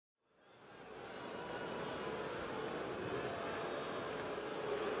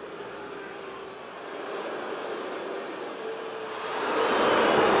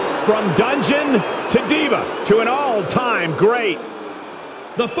From dungeon to diva to an all-time great.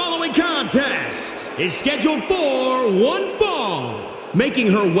 The following contest is scheduled for one fall. Making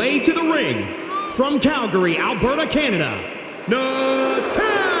her way to the ring from Calgary, Alberta, Canada, Natalya.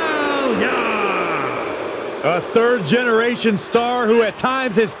 A third-generation star who at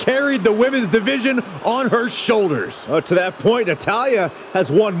times has carried the women's division on her shoulders. To that point, Natalya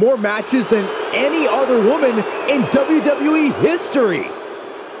has won more matches than any other woman in WWE history.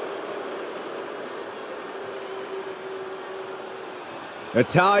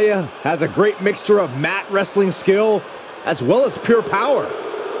 Natalya has a great mixture of mat wrestling skill as well as pure power.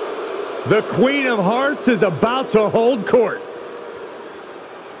 The Queen of Hearts is about to hold court.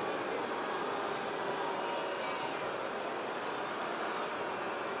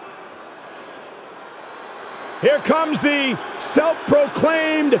 Here comes the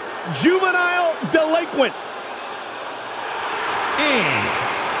self-proclaimed juvenile delinquent. And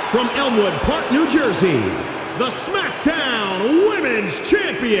from Elmwood Park, New Jersey, the SmackDown Women's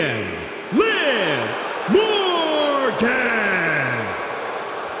Champion, Liv Morgan.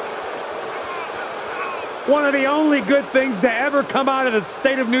 One of the only good things to ever come out of the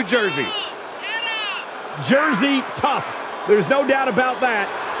state of New Jersey. Jersey tough. There's no doubt about that.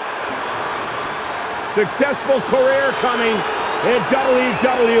 Successful career coming in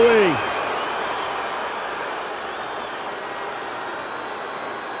WWE.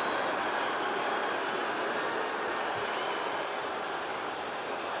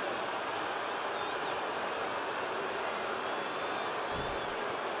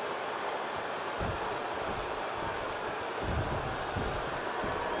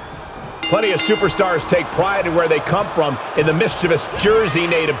 Plenty of superstars take pride in where they come from. In the mischievous Jersey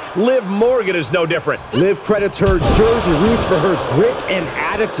native, Liv Morgan is no different. Liv credits her Jersey roots for her grit and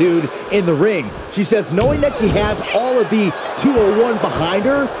attitude in the ring. She says knowing that she has all of the 201 behind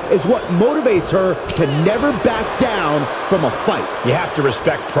her is what motivates her to never back down from a fight. You have to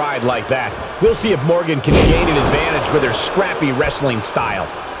respect pride like that. We'll see if Morgan can gain an advantage with her scrappy wrestling style.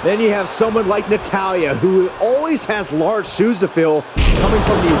 Then you have someone like Natalya, who always has large shoes to fill, coming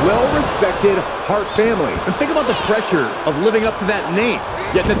from the well-respected Hart family. And think about the pressure of living up to that name.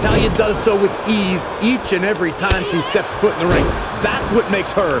 Yet Natalya does so with ease each and every time she steps foot in the ring. That's what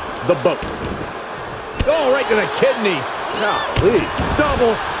makes her the boat. Oh, right to the kidneys. Golly.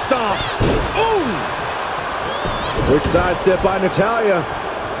 Double stomp. Ooh! Quick sidestep by Natalya.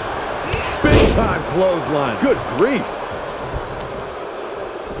 Big-time clothesline. Good grief.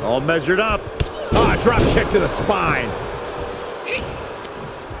 All measured up. Drop kick to the spine.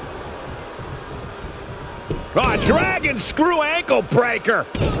 Dragon screw ankle breaker.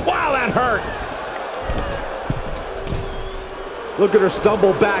 Wow, that hurt. Look at her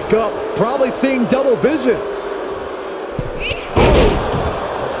stumble back up, probably seeing double vision.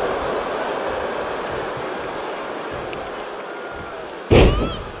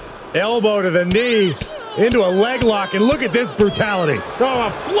 Elbow to the knee. Into a leg lock, and look at this brutality. Oh,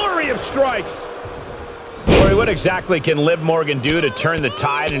 a flurry of strikes. Corey, what exactly can Liv Morgan do to turn the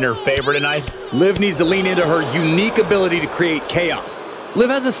tide in her favor tonight? Liv needs to lean into her unique ability to create chaos. Liv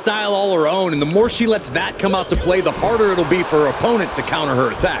has a style all her own, and the more she lets that come out to play, the harder it'll be for her opponent to counter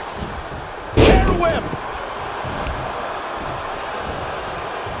her attacks. Air whip.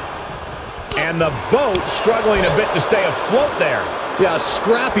 And the boat struggling a bit to stay afloat there. Yeah,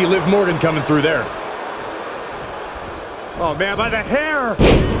 scrappy Liv Morgan coming through there. Oh, man, by the hair.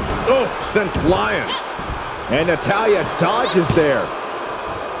 Oh, sent flying. And Natalya dodges there.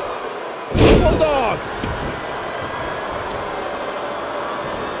 Bulldog.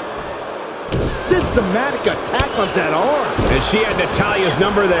 Systematic attack on that arm. And she had Natalya's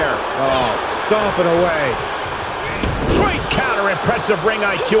number there. Oh, stomping away. Great counter. Impressive ring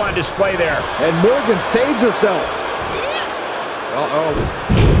IQ on display there. And Morgan saves herself. Uh-oh.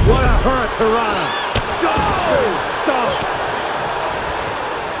 What a hurricanrana. Oh, stop.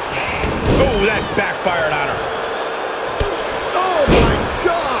 Oh, that backfired on her. Oh, my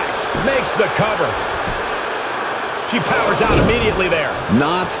gosh. Makes the cover. She powers out immediately there.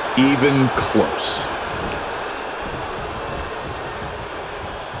 Not even close.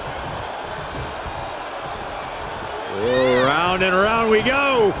 Oh, round and round we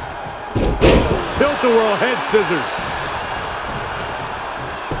go. Tilt-a-whirl head scissors.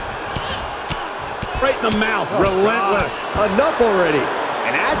 Right in the mouth. Oh, relentless. Gosh. Enough already.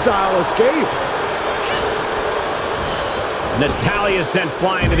 An agile escape. Natalya sent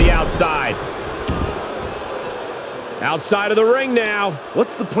flying to the outside. Outside of the ring now.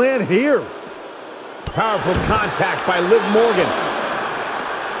 What's the plan here? Powerful contact by Liv Morgan.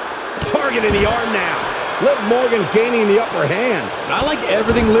 Targeting the arm now. Liv Morgan gaining the upper hand. I like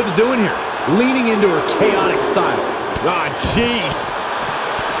everything Liv's doing here. Leaning into her chaotic style. Ah, jeez.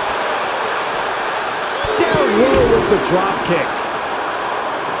 Down low with the drop kick.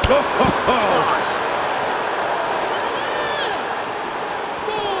 Oh, gosh.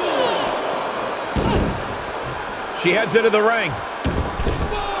 She heads into the ring.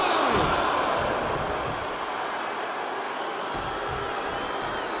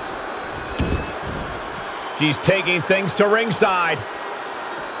 She's taking things to ringside.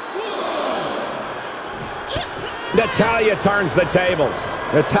 Natalya turns the tables.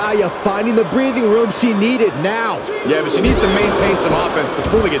 Natalya finding the breathing room she needed now. Yeah, but she needs to maintain some offense to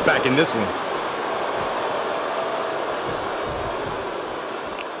fully get back in this one.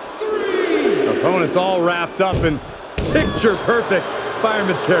 Opponent's all wrapped up in picture-perfect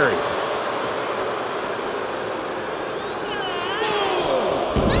fireman's carry.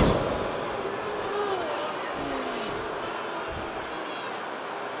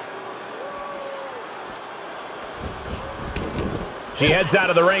 She heads out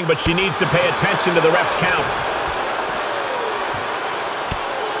of the ring, but she needs to pay attention to the ref's count.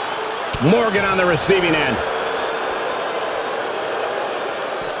 Morgan on the receiving end.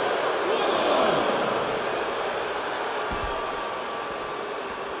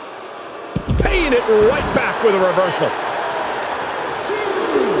 Paying it right back with a reversal.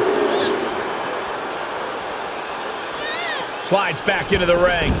 Slides back into the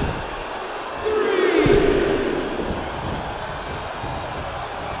ring.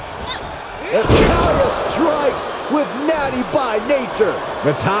 Natalya strikes with natty by nature.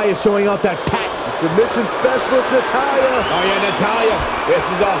 Natalya showing off that patent submission specialist, Natalya. Oh, yeah, Natalya. This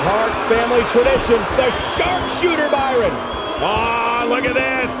is a Hart family tradition. The sharpshooter, Byron. Oh, look at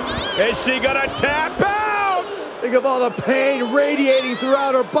this. Is she going to tap out? Think of all the pain radiating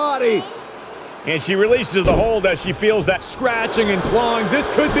throughout her body. And she releases the hold as she feels that Scratching and clawing. This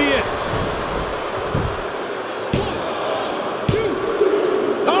could be it.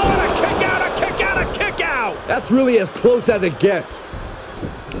 That's really as close as it gets.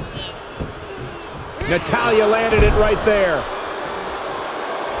 Natalya landed it right there.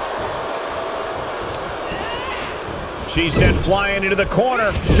 She's sent flying into the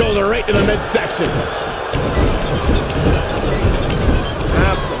corner. Shoulder right to the midsection.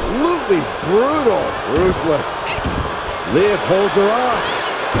 Absolutely brutal. Ruthless. Liv holds her off.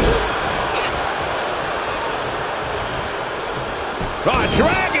 Oh,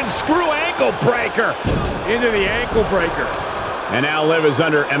 dragon screw ankle breaker. Into the ankle breaker. And now Liv is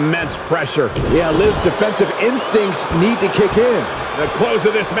under immense pressure. Yeah, Liv's defensive instincts need to kick in. The close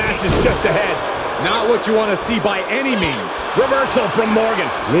of this match is just ahead. Not what you want to see by any means. Reversal from Morgan.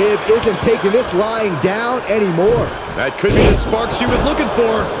 Liv isn't taking this lying down anymore. That could be the spark she was looking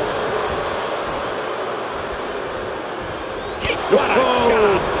for. What a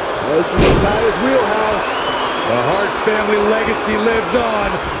shot. This is Natalya's wheelhouse. The Hart family legacy lives on.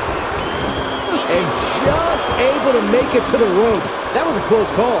 And just able to make it to the ropes. That was a close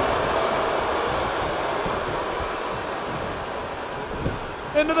call.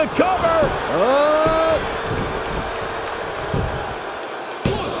 Into the cover.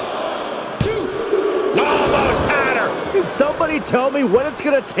 Almost had her. Can somebody tell me what it's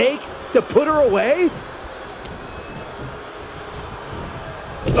going to take to put her away?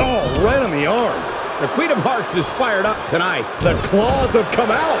 Oh, right on the arm. The Queen of Hearts is fired up tonight. The claws have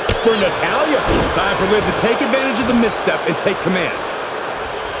come out for Natalya. It's time for Liv to take advantage of the misstep and take command.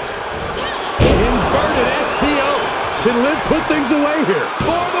 Inverted STO. Can Liv put things away here?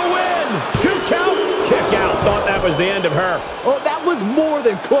 For the win. 2 count. Kick out. Thought that was the end of her. Oh, that was more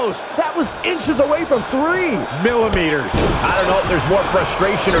than close. That was inches away from 3 millimeters. I don't know if there's more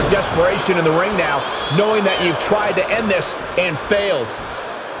frustration or desperation in the ring now, knowing that you've tried to end this and failed.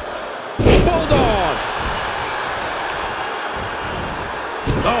 Bulldog.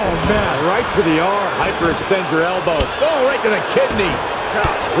 Oh, man, right to the arm. Hyperextend your elbow. Oh, right to the kidneys.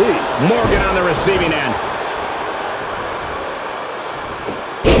 Golly. Morgan on the receiving end.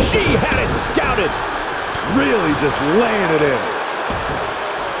 She had it scouted. Really just laying it in.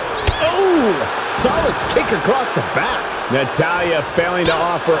 Oh, solid kick across the back. Natalya failing to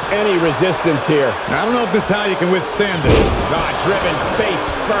offer any resistance here. I don't know if Natalya can withstand this. Driven face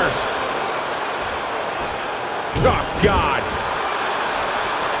first. Oh, God.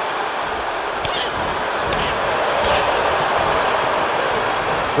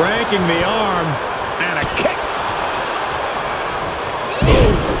 Cranking the arm. And a kick.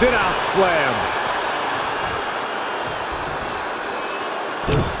 Oh, sit-out slam.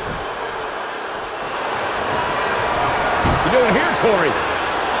 What are you doing here, Corey?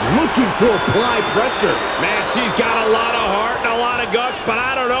 looking to apply pressure. Man, she's got a lot of heart and a lot of guts, but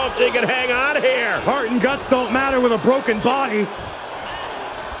I don't know if she can hang on here. Heart and guts don't matter with a broken body.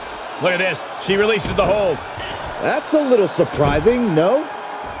 Look at this. She releases the hold. That's a little surprising, no?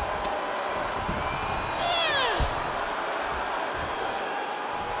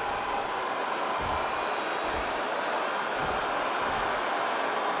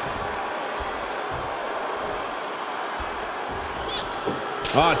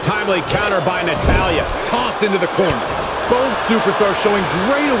 Oh, timely counter by Natalya. Tossed into the corner. Both superstars showing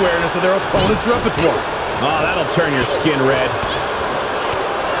great awareness of their opponent's repertoire. Oh, that'll turn your skin red.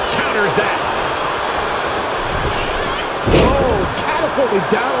 Counters that. Oh, catapulted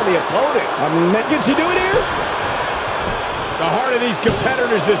down on the opponent. Can she do it here? The heart of these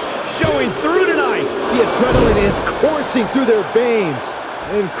competitors is showing through tonight. The adrenaline is coursing through their veins.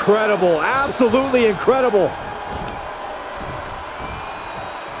 Incredible, absolutely incredible.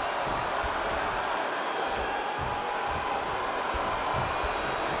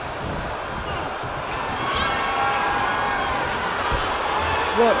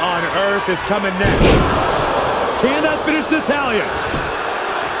 What on earth is coming next? Can that finish Natalya?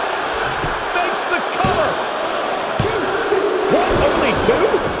 Makes the cover. What, only two?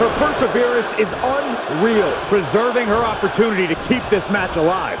 Her perseverance is unreal, preserving her opportunity to keep this match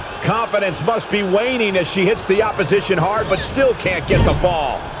alive. Confidence must be waning as she hits the opposition hard, but still can't get the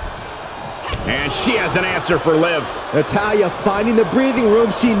fall. And she has an answer for Liv. Natalya finding the breathing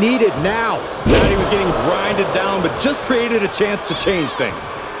room she needed now. Natty was getting grinded down, but just created a chance to change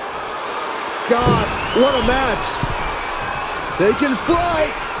things. Gosh, what a match. Taking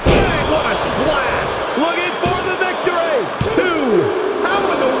flight. Bang, what a splash. Looking for the victory. 2. How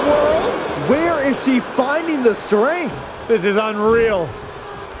in the world? Where is she finding the strength? This is unreal.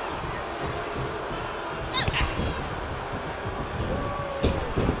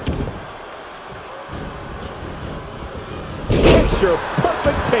 Picture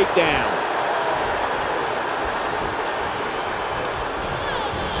perfect takedown.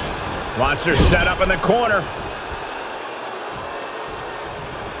 Watch her set up in the corner.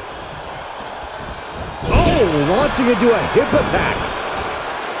 Oh, launching into a hip attack.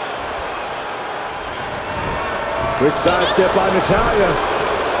 Quick side step by Natalya.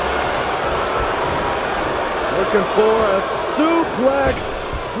 Looking for a suplex.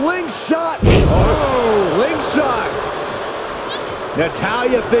 Slingshot. Oh, slingshot.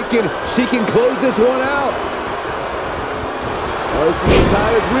 Natalya thinking she can close this one out. Oh, this is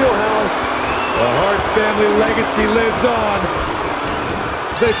Natalya's wheelhouse. The Hart family legacy lives on.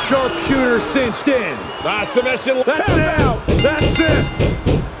 The sharpshooter cinched in. Submission. That's it. That's it.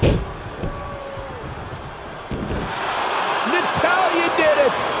 Natalya did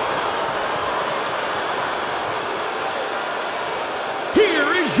it.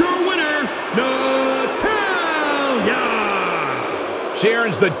 Here is your winner, Natalya. She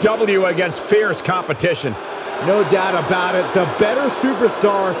earns the W against fierce competition. No doubt about it. The better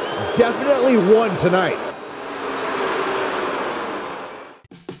superstar definitely won tonight.